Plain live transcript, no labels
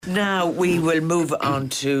Now we will move on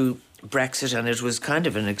to Brexit, and it was kind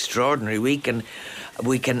of an extraordinary week, and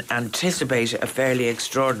we can anticipate a fairly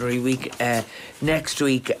extraordinary week next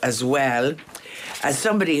week as well. As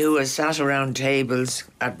somebody who has sat around tables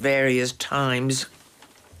at various times,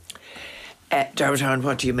 Dermot Hearn,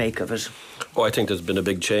 what do you make of it? Oh, I think there's been a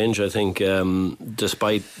big change. I think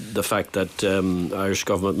despite the fact that Irish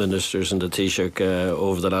government ministers and the Taoiseach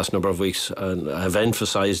over the last number of weeks have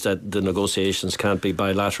emphasised that the negotiations can't be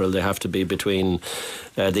bilateral, they have to be between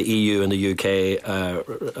the EU and the UK.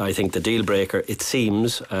 I think the deal breaker, it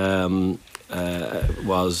seems, was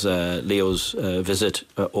Leo's visit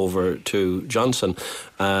over to Johnson.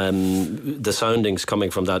 The soundings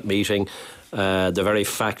coming from that meeting, the very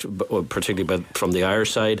fact, particularly from the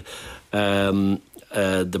Irish side,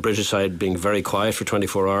 the British side being very quiet for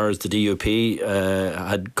 24 hours. The DUP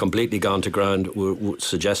had completely gone to ground,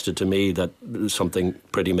 suggested to me that something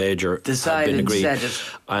pretty major had been agreed. Said it.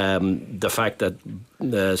 The fact that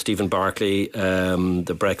Stephen Barclay,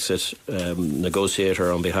 the Brexit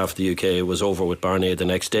negotiator on behalf of the UK, was over with Barnier the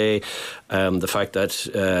next day. The fact that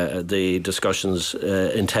the discussions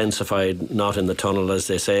intensified, not in the tunnel as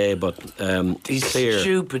they say, but clear,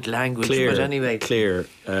 stupid language. But anyway, clear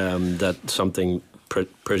that something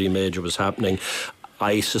pretty major was happening.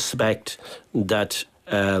 I suspect that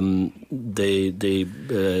the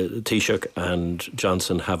Taoiseach and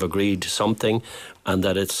Johnson have agreed something, and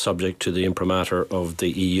that it's subject to the imprimatur of the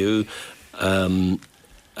EU.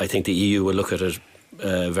 I think the EU will look at it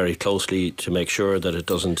very closely to make sure that it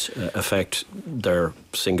doesn't affect their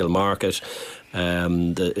single market,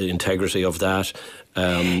 the integrity of that.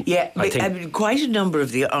 I think quite a number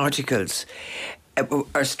of the articles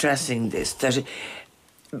are stressing this, that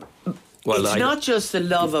it's not just the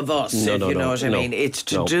love of us, if you know what I mean. It's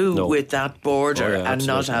to do with that border and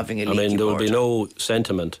not having a leaky border. I mean, there will be no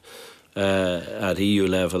sentiment at EU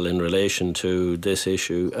level in relation to this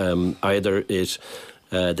issue. Either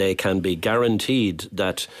they can be guaranteed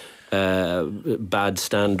that bad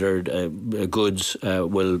standard goods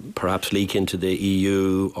will perhaps leak into the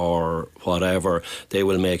EU or whatever. They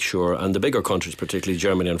will make sure, and the bigger countries, particularly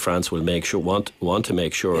Germany and France, will make sure want to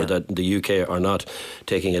make sure that the UK are not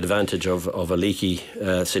taking advantage of a leaky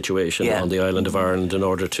situation on the island of Ireland in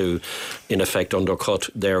order to, in effect, undercut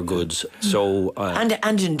their goods. So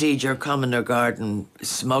and indeed your common or garden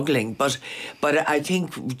smuggling. But I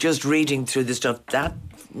think just reading through the stuff, that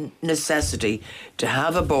necessity to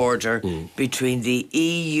have a border between the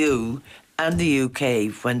EU and the UK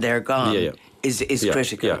when they're gone is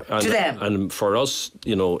critical to them. And for us,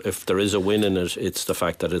 if there is a win in it, it's the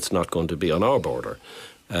fact that it's not going to be on our border.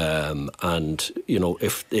 And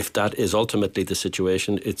if that is ultimately the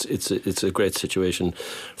situation, it's a great situation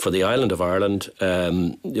for the island of Ireland.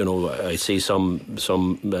 I see some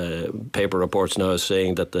paper reports now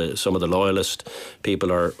saying that some of the loyalist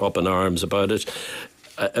people are up in arms about it.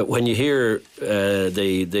 When you hear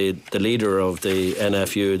the leader of the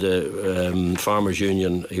NFU, the Farmers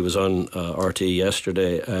Union, he was on RT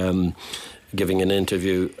yesterday giving an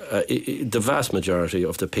interview. The vast majority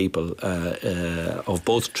of the people of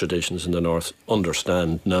both traditions in the north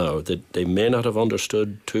understand now that they may not have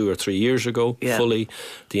understood 2 or 3 years ago fully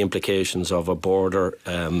the implications of a border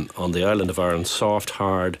on the island of Ireland, soft,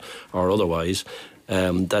 hard or otherwise.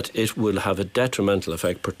 That it will have a detrimental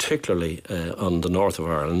effect, particularly on the north of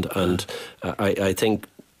Ireland. And I think,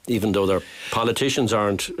 even though their politicians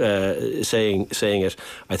aren't saying it,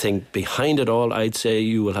 I think behind it all, I'd say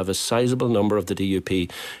you will have a sizable number of the DUP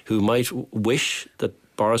who might wish that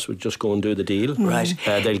Boris would just go and do the deal. Right.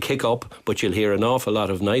 They'll kick up, but you'll hear an awful lot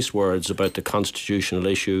of nice words about the constitutional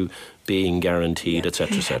issue being guaranteed,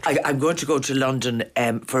 etc., etc. I'm going to go to London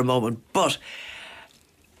for a moment, but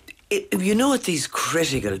at these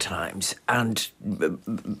critical times and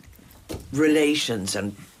relations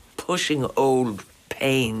and pushing old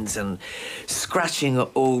pains and scratching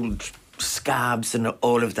old scabs and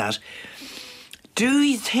all of that, do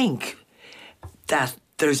you think that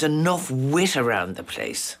there's enough wit around the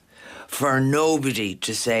place for nobody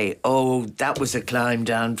to say, oh, that was a climb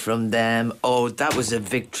down from them, oh, that was a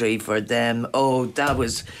victory for them, oh, that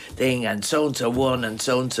was thing, and so-and-so won and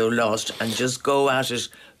so-and-so lost, and just go at it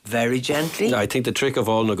very gently? I think the trick of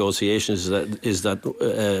all negotiations is that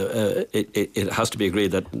it has to be agreed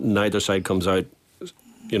that neither side comes out,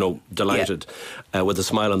 delighted with a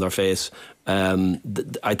smile on their face.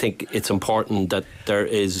 I think it's important that there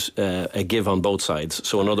is a give on both sides.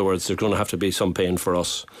 So in other words, there's going to have to be some pain for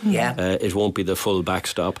us. Yeah. It won't be the full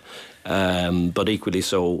backstop. But equally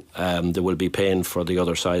so, there will be pain for the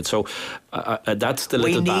other side. So that's the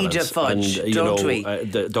little balance. We need a fudge, and, don't we?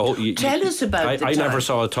 Tell us about the I time. never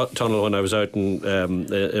saw a tunnel when I was out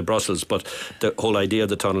in Brussels, but the whole idea of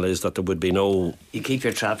the tunnel is that there would be no... You keep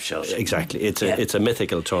your trap shut. Exactly. It's a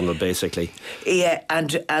mythical tunnel, basically. Yeah,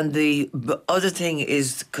 and the other thing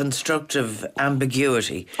is constructive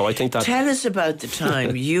ambiguity. Oh, I think that... Tell us about the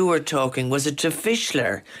time you were talking, was it to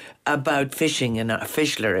Fischler, about fishing in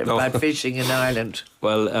Ireland?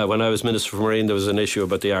 Well, when I was Minister for Marine, there was an issue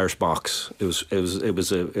about the Irish box. It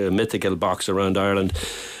was a mythical box around Ireland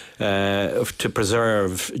to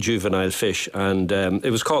preserve juvenile fish, and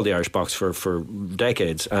it was called the Irish box for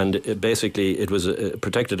decades. And it was a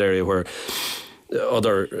protected area where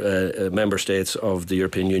other member states of the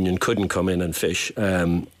European Union couldn't come in and fish.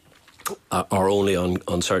 Or only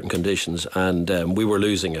on certain conditions, and we were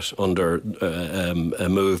losing it under a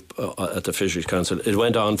move at the Fisheries Council. It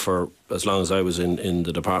went on for as long as I was in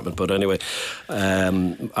the department, but anyway,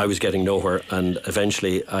 I was getting nowhere, and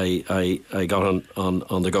eventually I got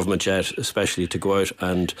on the government jet, especially to go out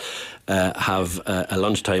and have a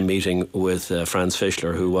lunchtime meeting with Franz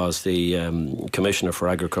Fischler, who was the Commissioner for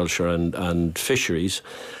Agriculture and Fisheries.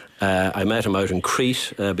 I met him out in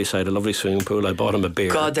Crete beside a lovely swimming pool. I bought him a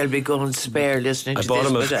beer. God, they'll be going spare listening to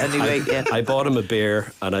this. But anyway, I bought him a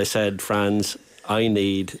beer and I said, Franz, I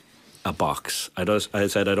need a box. I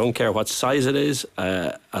said, I don't care what size it is,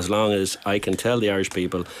 as long as I can tell the Irish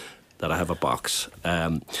people that I have a box.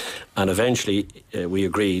 And eventually we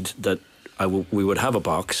agreed that we would have a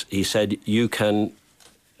box. He said, you can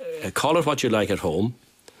call it what you like at home.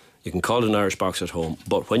 You can call it an Irish box at home,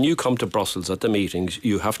 but when you come to Brussels at the meetings,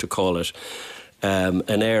 you have to call it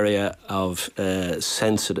an area of a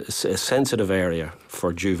sensitive area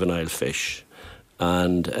for juvenile fish.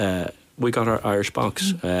 And we got our Irish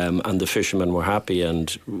box, and the fishermen were happy,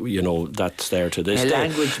 and that's there to this day.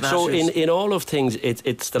 Language matters. So in all of things,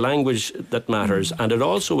 it's the language that matters, and it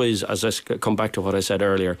also is, as I come back to what I said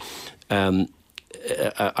earlier.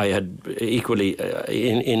 I had equally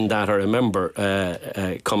in that I remember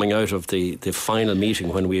coming out of the final meeting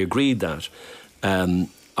when we agreed that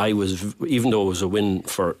I was, even though it was a win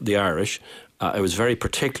for the Irish, I was very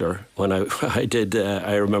particular when I did.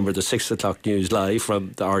 I remember the 6 o'clock news live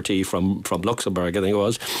from the RT from Luxembourg, I think it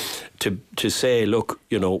was, to say, look,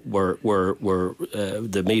 we're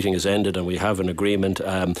the meeting has ended and we have an agreement.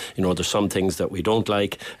 There's some things that we don't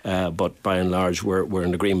like, but by and large we're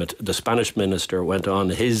in agreement. The Spanish minister went on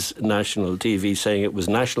his national TV saying it was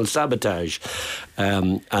national sabotage,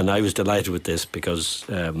 and I was delighted with this because,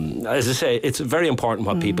 as I say, it's very important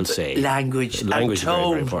what people say. Language is very,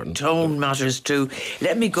 very important. Tone matters too.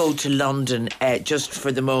 Let me go to London just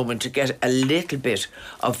for the moment to get a little bit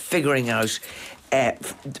of figuring out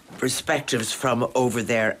perspectives from over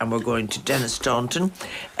there, and we're going to Dennis Staunton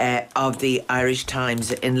of the Irish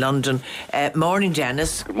Times in London. Morning,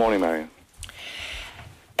 Dennis. Good morning, Marion.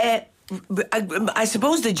 I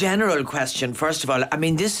suppose the general question, first of all, I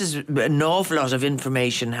mean, this is an awful lot of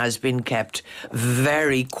information has been kept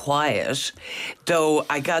very quiet, though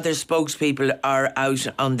I gather spokespeople are out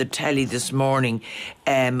on the telly this morning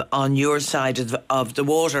on your side of the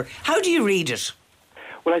water. How do you read it?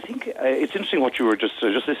 Well, I think it's interesting what you were just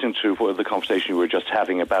listening to, the conversation you were just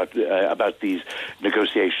having about these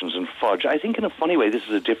negotiations and fudge. I think in a funny way this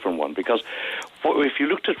is a different one, because if you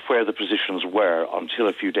looked at where the positions were until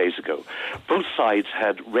a few days ago, both sides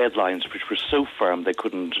had red lines which were so firm they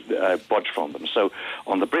couldn't budge from them. So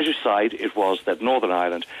on the British side, it was that Northern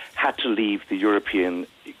Ireland had to leave the European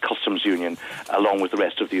Customs Union along with the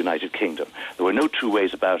rest of the United Kingdom. There were no two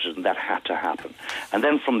ways about it, and that had to happen. And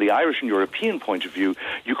then from the Irish and European point of view,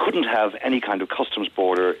 you couldn't have any kind of customs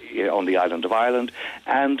border on the island of Ireland,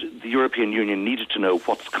 and the European Union needed to know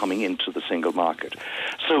what's coming into the single market.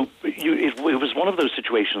 So it was one of those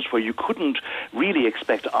situations where you couldn't really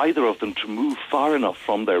expect either of them to move far enough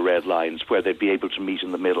from their red lines where they'd be able to meet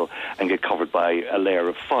in the middle and get covered by a layer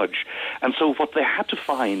of fudge. And so what they had to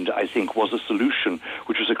find, I think, was a solution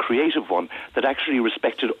which was a creative one that actually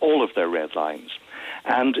respected all of their red lines.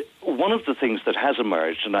 And one of the things that has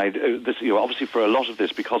emerged, and obviously for a lot of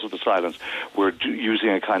this, because of the silence, we're using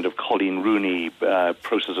a kind of Colleen Rooney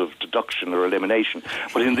process of deduction or elimination.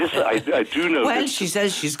 But in this, I do know... Well, she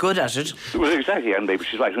says she's good at it. Well, exactly, and maybe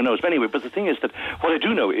she's right, who knows. But anyway, but the thing is that what I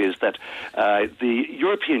do know is that the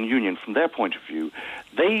European Union, from their point of view,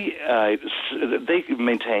 they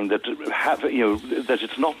maintain that that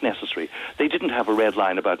it's not necessary. They didn't have a red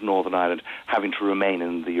line about Northern Ireland having to remain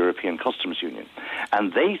in the European Customs Union,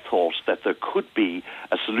 and they thought that there could be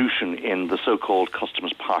a solution in the so-called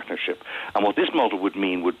customs partnership. And what this model would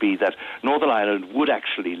mean would be that Northern Ireland would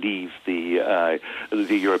actually leave the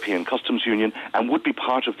European Customs Union and would be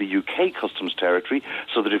part of the UK customs territory,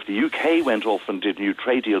 so that if the UK went off and did new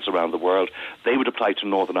trade deals around the world, they would apply to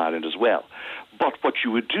Northern Ireland as well. But what you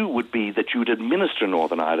would do would be that you would administer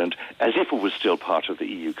Northern Ireland as if it was still part of the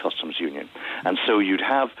EU Customs Union. And so you'd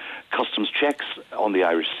have customs checks on the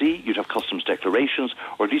Irish Sea, you'd have customs declarations,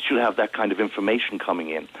 or at least you'd have that kind of information coming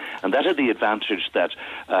in. And that had the advantage that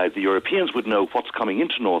the Europeans would know what's coming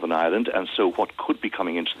into Northern Ireland, and so what could be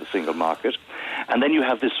coming into the single market. And then you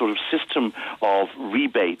have this sort of system of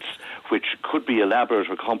rebates, which could be elaborate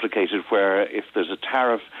or complicated, where if there's a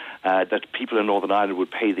tariff, that people in Northern Ireland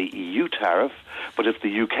would pay the EU tariff, but if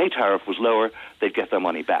the UK tariff was lower, they'd get their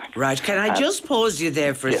money back. Right. Can I just pause you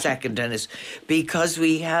there for a second, Dennis? Because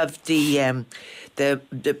we have the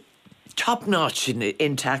top notch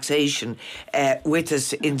in taxation with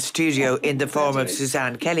us in studio in the form of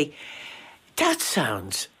Suzanne Kelly. That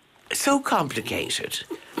sounds so complicated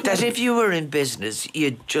that if you were in business,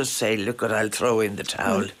 you'd just say, look what, I'll throw in the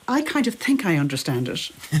towel. Well, I kind of think I understand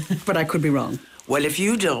it, but I could be wrong. Well, if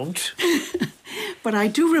you don't... But I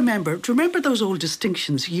do remember those old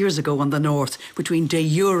distinctions years ago on the North between de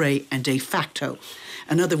jure and de facto.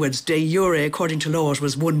 In other words, de jure, according to law, it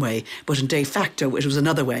was one way, but in de facto, it was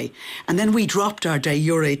another way. And then we dropped our de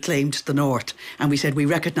jure claim to the North, and we said we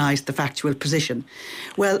recognised the factual position.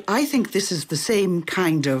 Well, I think this is the same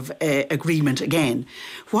kind of agreement again.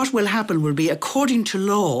 What will happen will be, according to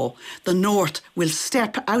law, the North will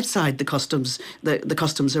step outside the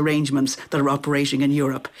customs arrangements that are operating in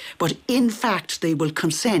Europe. But in fact, they will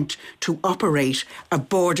consent to operate a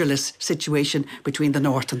borderless situation between the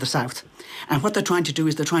North and the South. And what they're trying to do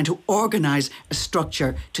is they're trying to organise a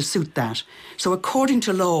structure to suit that. So according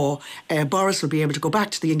to law, Boris will be able to go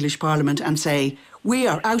back to the English Parliament and say, we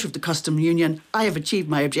are out of the customs union, I have achieved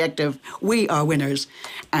my objective, we are winners.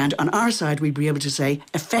 And on our side, we'd be able to say,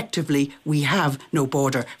 effectively, we have no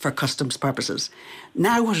border for customs purposes.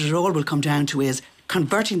 Now what it all will come down to is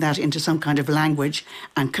converting that into some kind of language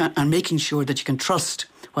and making sure that you can trust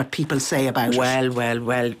what people say about it.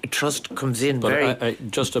 Well, trust comes in very...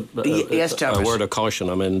 Just a Dermot. word of caution.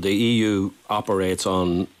 I mean, the EU operates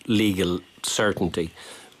on legal certainty.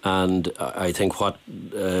 And I think what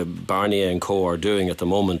Barnier and co are doing at the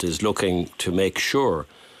moment is looking to make sure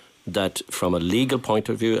that from a legal point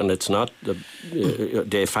of view, and it's not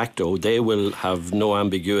de facto, they will have no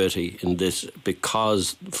ambiguity in this,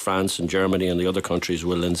 because France and Germany and the other countries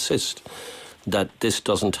will insist that this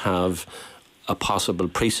doesn't have a possible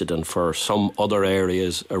precedent for some other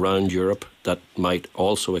areas around Europe that might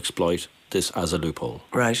also exploit this as a loophole.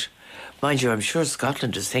 Right. Mind you, I'm sure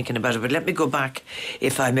Scotland is thinking about it, but let me go back,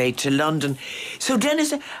 if I may, to London. So,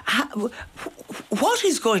 Dennis, what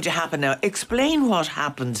is going to happen now? Explain what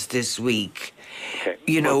happens this week,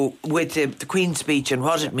 with the Queen's speech and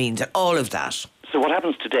what it means, and all of that. So what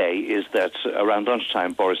happens today is that around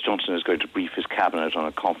lunchtime, Boris Johnson is going to brief his cabinet on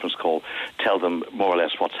a conference call, tell them more or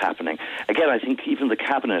less what's happening. Again, I think even the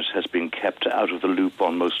cabinet has been kept out of the loop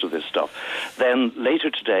on most of this stuff. Then later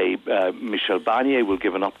today, Michel Barnier will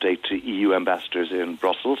give an update to EU ambassadors in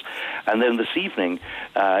Brussels. And then this evening,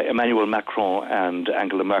 Emmanuel Macron and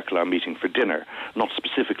Angela Merkel are meeting for dinner, not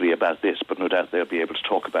specifically about this, but no doubt they'll be able to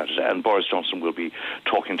talk about it. And Boris Johnson will be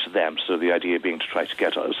talking to them. So the idea being to try to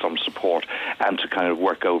get some support and to kind of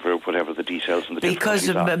work over whatever the details and the difficulties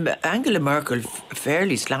are. Because Angela Merkel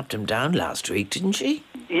fairly slapped him down last week, didn't she?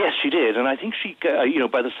 Yes, she did, and I think she,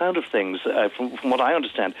 by the sound of things, from what I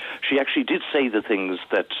understand, she actually did say the things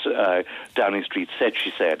that Downing Street said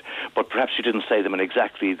she said, but perhaps she didn't say them in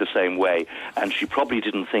exactly the same way, and she probably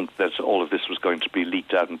didn't think that all of this was going to be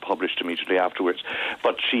leaked out and published immediately afterwards.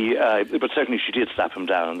 But certainly she did slap him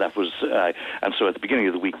down, and that was, and so at the beginning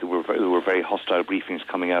of the week there were very hostile briefings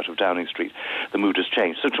coming out of Downing Street. The mood has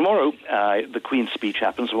changed. So tomorrow, the Queen's speech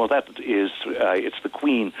happens, and what that is, it's the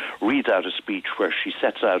Queen reads out a speech where she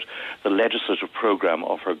sets out the legislative programme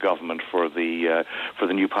of her government for the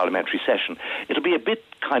new parliamentary session. It'll be a bit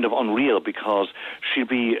kind of unreal because she'll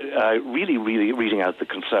be really reading out the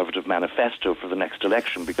Conservative manifesto for the next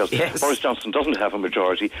election because Boris Johnson doesn't have a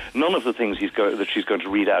majority. None of the things that she's going to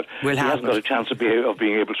read out, he hasn't got a chance of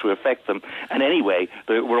being able to affect them. And anyway,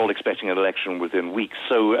 we're all expecting an election within weeks.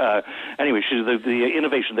 So anyway, the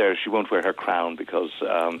innovation there is she won't wear her crown because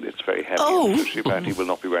it's very heavy. Oh. So she apparently will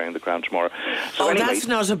not be wearing the crown tomorrow. So anyway, that's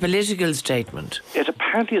not a political statement. It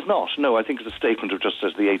apparently is not. No, I think it's a statement of just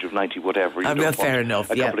at the age of 90, whatever. You don't fair want enough.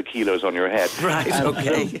 a couple of kilos on your head. Right.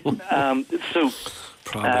 Okay.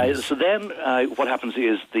 So then what happens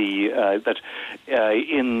is that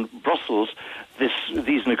in Brussels,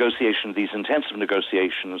 these negotiations, these intensive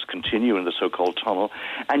negotiations continue in the so-called tunnel,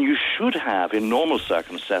 and you should have, in normal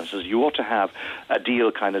circumstances, you ought to have a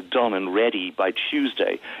deal kind of done and ready by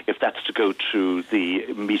Tuesday, if that's to go to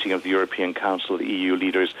the meeting of the European Council, the EU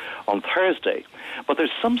leaders, on Thursday. But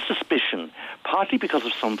there's some suspicion, partly because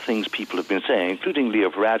of some things people have been saying, including Leo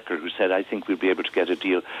Varadkar, who said, I think we'll be able to get a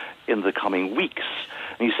deal in the coming weeks.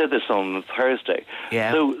 And he said this on Thursday.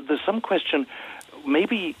 Yeah. So there's some question,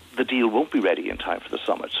 maybe the deal won't be ready in time for the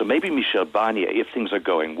summit. So maybe Michel Barnier, if things are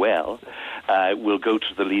going well, will go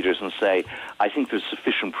to the leaders and say, I think there's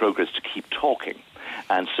sufficient progress to keep talking.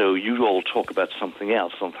 And so you all talk about something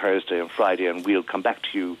else on Thursday and Friday, and we'll come back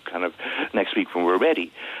to you kind of next week when we're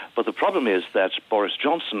ready. But the problem is that Boris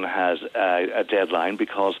Johnson has a deadline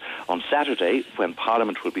because on Saturday, when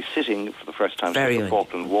Parliament will be sitting for the first time since the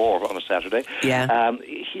Falkland War on a Saturday,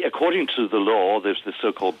 according to the law, there's the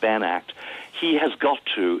so-called Benn Act, he has got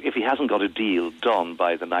to, if he hasn't got a deal done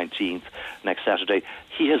by the 19th, next Saturday,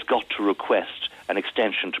 he has got to request an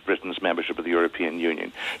extension to Britain's membership of the European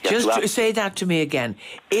Union. Just say that to me again.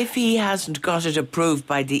 If he hasn't got it approved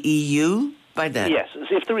by the EU, by then? Yes,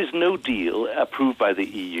 if there is no deal approved by the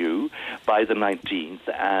EU by the 19th,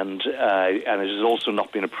 and it has also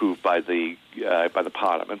not been approved by the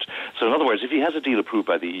Parliament. So in other words, if he has a deal approved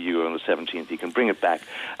by the EU on the 17th, he can bring it back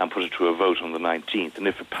and put it to a vote on the 19th. And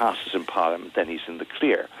if it passes in Parliament, then he's in the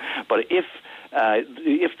clear. But if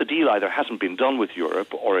the deal either hasn't been done with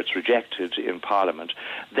Europe or it's rejected in Parliament,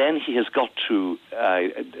 then he has got to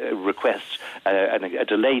request a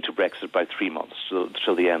delay to Brexit by 3 months,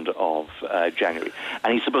 till the end of January.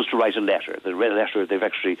 And he's supposed to write a letter. The letter, they've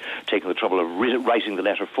actually taken the trouble of writing the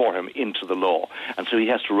letter for him into the law. And so he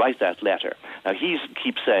has to write that letter. Now, he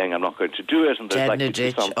keeps saying, I'm not going to do it, and there's likely to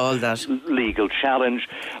be some all that legal challenge.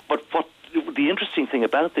 But what the interesting thing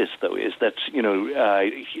about this, though, is that,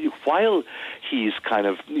 while he's kind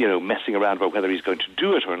of, messing around about whether he's going to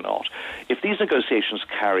do it or not, if these negotiations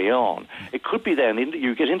carry on, it could be then,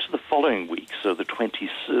 you get into the following week, so the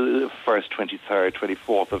 21st, 23rd,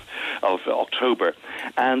 24th of October,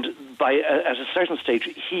 and at a certain stage,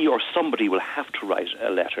 he or somebody will have to write a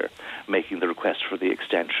letter making the request for the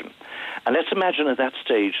extension. And let's imagine at that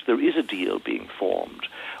stage there is a deal being formed.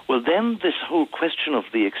 Well, then this whole question of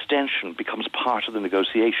the extension becomes part of the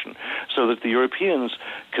negotiation, so that the Europeans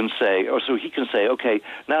can say, or so he can say, okay,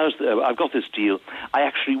 now I've got this deal, I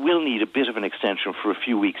actually will need a bit of an extension for a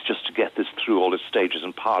few weeks just to get this through all its stages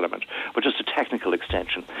in Parliament, but just a technical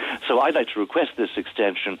extension. So I'd like to request this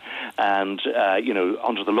extension, and,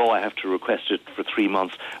 under the law I have to request it for 3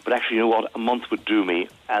 months, but actually, you know what, a month would do me,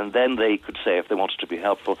 and then they could say, if they wanted to be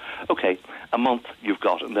helpful, okay, a month you've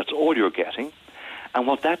got, and that's all you're getting. And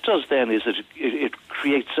what that does then is it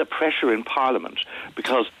creates a pressure in Parliament,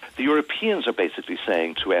 because the Europeans are basically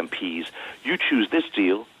saying to MPs, you choose this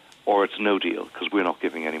deal or it's no deal, because we're not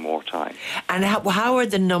giving any more time. And how are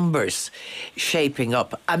the numbers shaping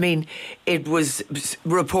up? I mean, it was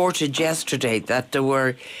reported yesterday that there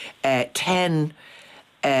were 10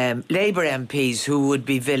 Labour MPs who would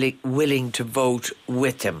be willing to vote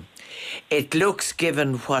with him. It looks,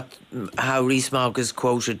 given how Rees-Mogg is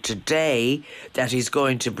quoted today, that he's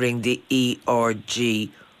going to bring the ERG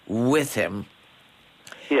with him.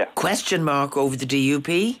 Yeah. Question mark over the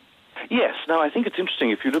DUP? Yes. Now, I think it's interesting.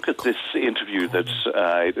 If you look at this interview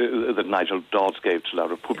that Nigel Dodds gave to La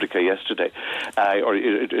Repubblica yesterday, or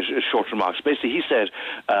short remarks, basically he said,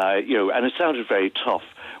 and it sounded very tough,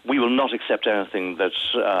 we will not accept anything that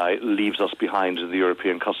leaves us behind in the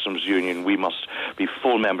European Customs Union. We must be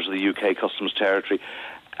full members of the UK customs territory.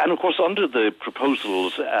 And, of course, under the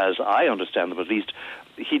proposals, as I understand them at least,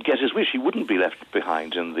 he'd get his wish. He wouldn't be left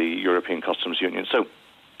behind in the European Customs Union. So,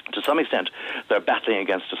 to some extent, they're battling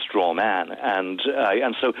against a straw man. And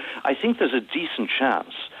so I think there's a decent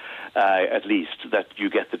chance, at least, that you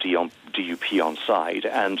get the DUP on side.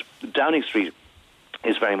 And Downing Street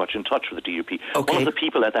is very much in touch with the DUP. Okay. One of the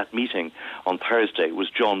people at that meeting on Thursday was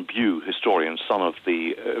John Bew, historian, son of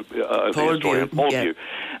the historian Paul Bew.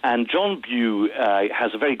 And John Bew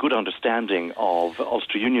has a very good understanding of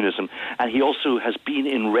Ulster-Unionism, and he also has been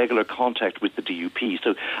in regular contact with the DUP.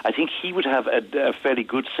 So I think he would have a fairly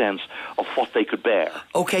good sense of what they could bear.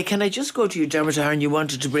 Okay, can I just go to you, Dermot Ahern? You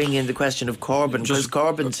wanted to bring in the question of Corbyn, because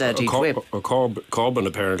Corbyn said he'd whip. Corbyn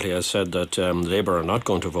apparently has said that Labour are not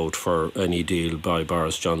going to vote for any deal by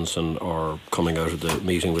Boris Johnson or coming out of the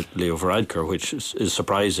meeting with Leo Varadkar, which is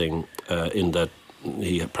surprising in that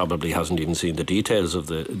he probably hasn't even seen the details of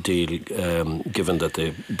the deal, given that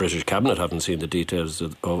the British Cabinet haven't seen the details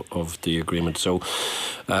of the agreement. So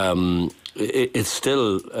it's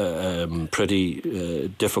still a pretty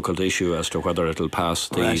difficult issue as to whether it'll pass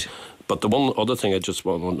the... Right. But the one other thing I just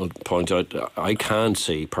want to point out, I can't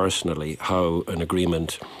see personally how an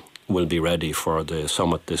agreement will be ready for the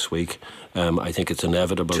summit this week. I think it's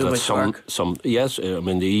inevitable Too that much some yes, I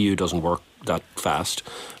mean the EU doesn't work that fast,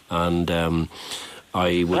 and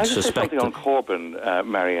I would suspect. Can I just say something on Corbyn,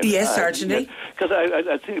 Marion? Yes, certainly. Because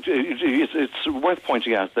I think it's worth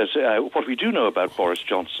pointing out that what we do know about Boris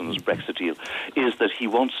Johnson's Brexit deal is that he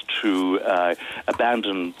wants to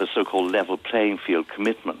abandon the so-called level playing field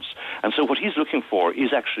commitments. And so what he's looking for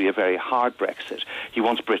is actually a very hard Brexit. He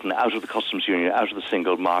wants Britain out of the customs union, out of the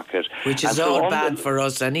single market. Which is all bad for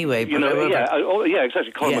us anyway. You know,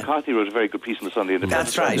 exactly. Colin McCarthy wrote a very good piece in the Sunday Independent.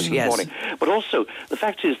 That's right, this morning. But also, the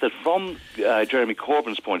fact is that from Jeremy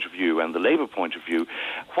Corbyn's point of view and the Labour point of view,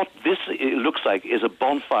 what this looks like is a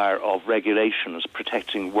bonfire of regulations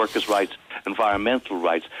protecting workers' rights, environmental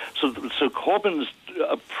rights. So Corbyn's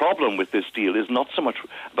problem with this deal is not so much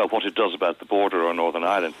about what it does about the border or Northern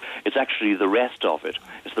Ireland. It's actually the rest of it.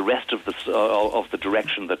 It's the rest of the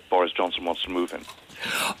direction that Boris Johnson wants to move in.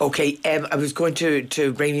 Okay, I was going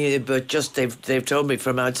to bring you, but just they've told me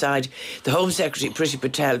from outside. The Home Secretary, Priti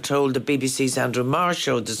Patel, told the BBC's Andrew Marr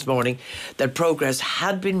show this morning that progress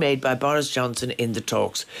had been made by Boris Johnson in the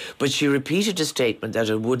talks, but she repeated a statement that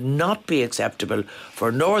it would not be acceptable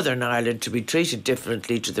for Northern Ireland to be treated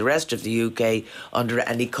differently to the rest of the UK under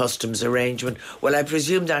any customs arrangement. Well, I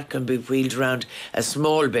presume that can be wheeled around a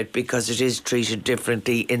small bit because it is treated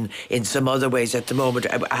differently in some other ways at the moment.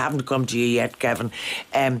 I haven't come to you yet, Kevin.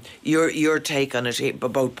 Your take on it,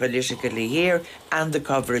 both politically here and the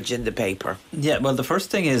coverage in the paper. Yeah, well, the first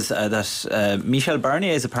thing is that Michel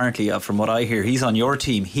Barnier is apparently, from what I hear, he's on your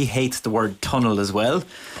team. He hates the word tunnel as well.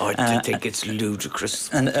 Oh, I think it's ludicrous.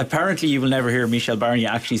 And apparently you will never hear Michel Barnier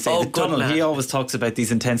actually say the tunnel. Man. He always talks about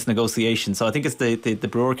these intense negotiations. So I think it's the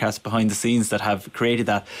broadcast behind the scenes that have created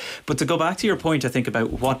that. But to go back to your point, I think, about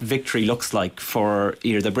what victory looks like for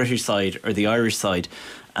either the British side or the Irish side.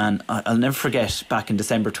 And I'll never forget back in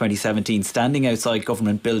December 2017 standing outside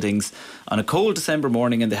government buildings on a cold December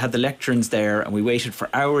morning, and they had the lecterns there, and we waited for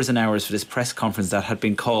hours and hours for this press conference that had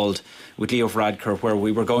been called with Leo Varadkar, where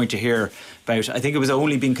we were going to hear about, I think it was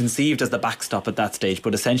only being conceived as the backstop at that stage,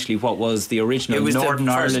 but essentially what was the original Northern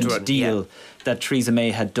Ireland deal that Theresa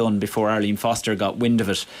May had done before Arlene Foster got wind of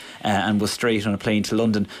it and was straight on a plane to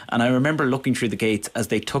London. And I remember looking through the gates as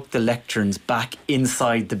they took the lecterns back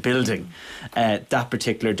inside the building that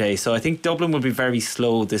particular day. So I think Dublin will be very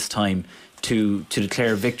slow this time to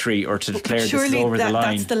declare victory or to declare this is over the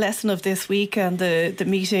line. That's the lesson of this week and the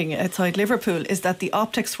meeting outside Liverpool, is that the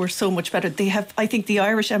optics were so much better. I think the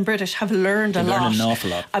Irish and British have learned an awful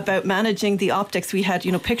lot about managing the optics. We had,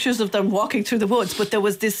 pictures of them walking through the woods, but there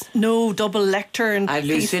was this no double lectern. And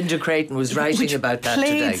Lucinda Creighton was writing about that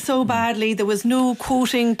today. Played so badly. There was no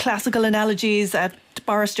quoting classical analogies at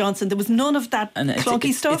Boris Johnson. There was none of that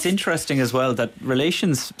clunky stuff. It's interesting as well that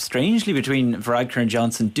relations, strangely, between Varadkar and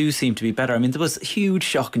Johnson do seem to be better. I mean, there was a huge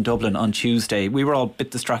shock in Dublin on Tuesday. We were all a bit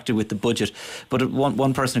distracted with the budget, but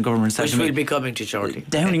one person in government said, which we'll be coming to shortly,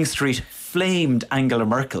 Downing Street flamed Angela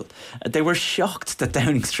Merkel. They were shocked that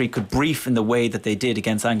Downing Street could brief in the way that they did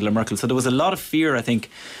against Angela Merkel. So there was a lot of fear, I think,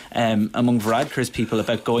 among Varadkar's people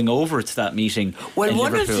about going over to that meeting. Well,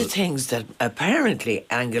 one of the things that apparently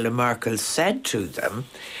Angela Merkel said to them,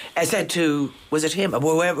 was it him,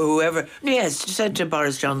 whoever, yes, said to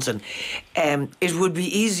Boris Johnson, it would be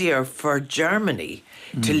easier for Germany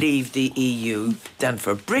to leave the EU than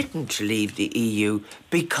for Britain to leave the EU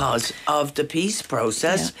because of the peace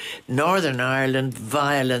process, Northern Ireland,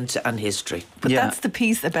 violence and history. But that's the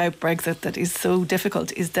piece about Brexit that is so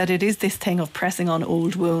difficult, is that it is this thing of pressing on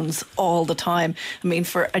old wounds all the time. I mean,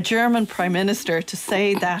 for a German Prime Minister to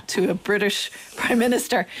say that to a British Prime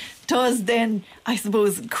Minister does then, I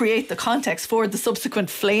suppose, create the context for the subsequent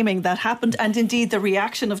flaming that happened, and indeed the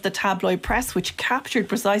reaction of the tabloid press, which captured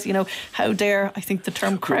precisely, how dare, I think the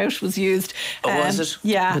term kraut was used. Was it?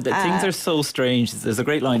 Yeah. But things are so strange. There's a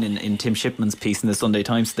great line in Tim Shipman's piece in the Sunday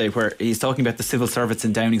Times today where he's talking about the civil servants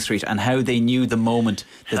in Downing Street and how they knew the moment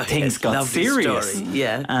that things got serious. Story.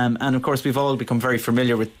 Yeah. And of course, we've all become very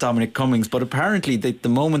familiar with Dominic Cummings, but apparently the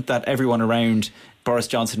moment that everyone around Boris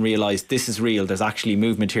Johnson realised this is real, there's actually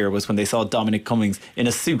movement here, was when they saw Dominic Cummings in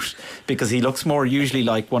a suit, because he looks more usually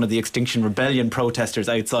like one of the Extinction Rebellion protesters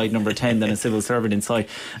outside Number 10 than a civil servant inside.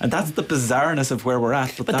 And that's the bizarreness of where we're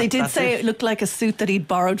at. But they did say it looked like a suit that he'd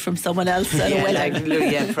borrowed from someone else.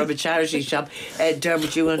 From a charity shop.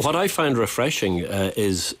 Dermot, you want... What I find refreshing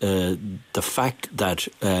is the fact that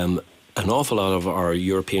an awful lot of our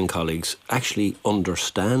European colleagues actually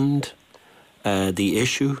understand the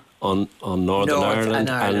issue on Northern Ireland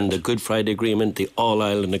and the Good Friday Agreement, the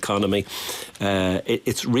all-Ireland economy.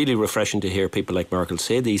 It's really refreshing to hear people like Merkel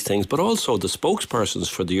say these things, but also the spokespersons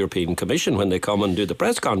for the European Commission when they come and do the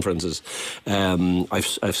press conferences.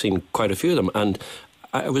 I've seen quite a few of them, and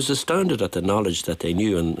I was astounded at the knowledge that they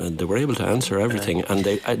knew, and they were able to answer everything, and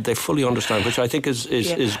they fully understand, which I think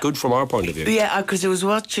is good from our point of view. Yeah, because I was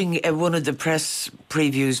watching one of the press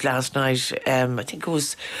previews last night, I think it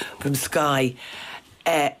was from Sky,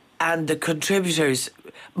 and the contributors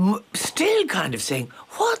still kind of saying,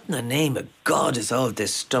 what in the name of God is all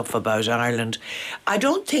this stuff about Ireland? I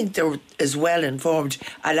don't think they're as well informed.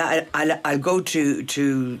 I'll go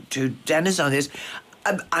to Dennis on this,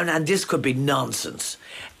 and this could be nonsense.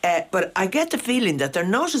 But I get the feeling that they're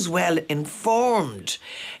not as well informed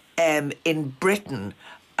in Britain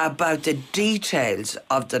about the details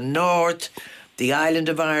of the North, the island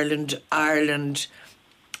of Ireland,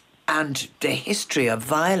 and the history of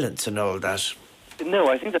violence and all that. No,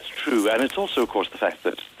 I think that's true, and it's also, of course, the fact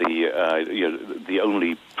that the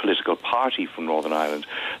only political party from Northern Ireland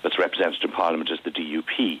that's represented in Parliament is the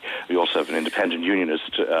DUP. We also have an independent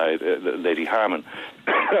unionist, Lady Harman,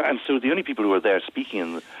 and so the only people who are there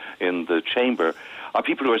speaking in the chamber are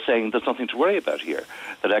people who are saying there's nothing to worry about here,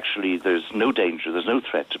 that actually there's no danger, there's no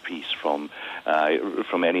threat to peace from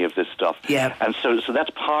any of this stuff. Yeah. And so that's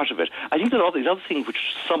part of it. I think that the other thing which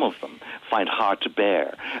some of them find hard to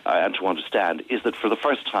bear and to understand is that for the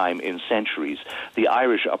first time in centuries, the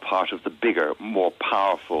Irish are part of the bigger, more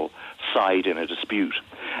powerful side in a dispute.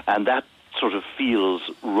 And that sort of feels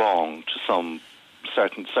wrong to some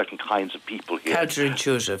certain kinds of people here.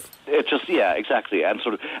 Counterintuitive. It just, yeah, exactly, and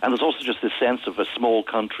there's also just this sense of a small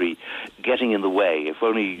country getting in the way. If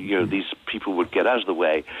only these people would get out of the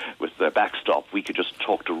way with their backstop, we could just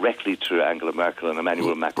talk directly to Angela Merkel and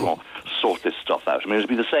Emmanuel Macron, sort this stuff out. I mean, it'd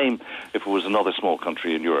be the same if it was another small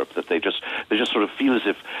country in Europe, that they just sort of feel as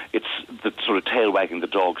if it's the sort of tail wagging the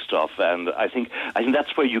dog stuff, and I think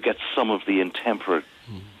that's where you get some of the intemperate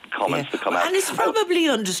comments that come out. And it's probably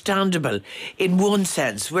understandable in one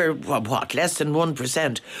sense. We're, less than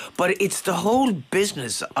 1%. But it's the whole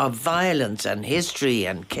business of violence and history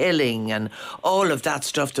and killing and all of that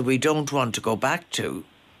stuff that we don't want to go back to.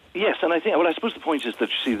 Yes, and I suppose the point is that,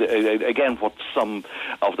 you see, again, what some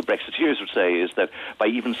of the Brexiteers would say is that by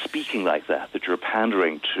even speaking like that you're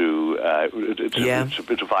pandering to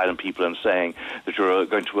violent people and saying that you're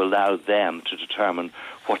going to allow them to determine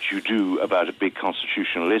what you do about a big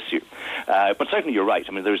constitutional issue. But certainly you're right.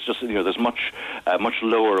 I mean, there's just there's much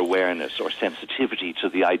lower awareness or sensitivity to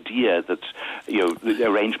the idea that the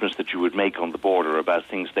arrangements that you would make on the border about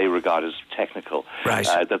things they regard as technical, right,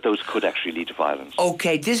 that those could actually lead to violence.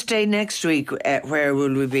 Okay, this day next week, where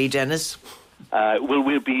will we be, Dennis?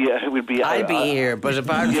 We'll be. I'll be here, but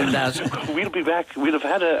apart from that, we'll be back. We'll have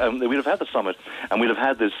had the summit, and we'll have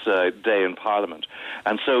had this day in Parliament,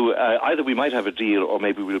 and so either we might have a deal, or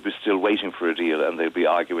maybe we'll be still waiting for a deal, and they'll be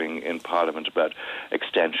arguing in Parliament about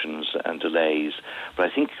extensions and delays. But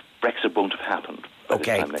I think Brexit won't have happened by this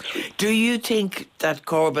time next week. Do you think that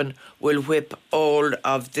Corbyn will whip all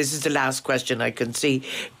of... This is the last question I can see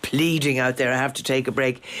pleading out there. I have to take a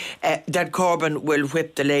break. That Corbyn will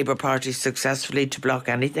whip the Labour Party successfully to block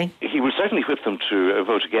anything? He will certainly whip them to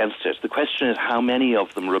vote against it. The question is how many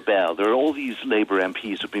of them rebel. There are all these Labour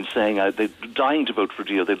MPs who've been saying they're dying to vote for a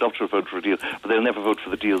deal, they'd love to vote for a deal, but they'll never vote for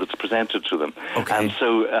the deal that's presented to them. Okay. And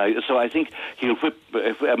so I think he'll whip...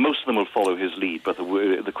 most of them will follow his lead, but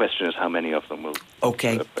the question is how many of them will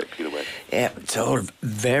peel away. Yeah, it's all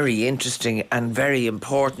very interesting and very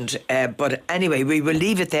important. But anyway, we will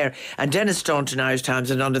leave it there. And Dennis Staunton, Irish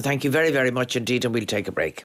Times and London, thank you very, very much indeed, and we'll take a break.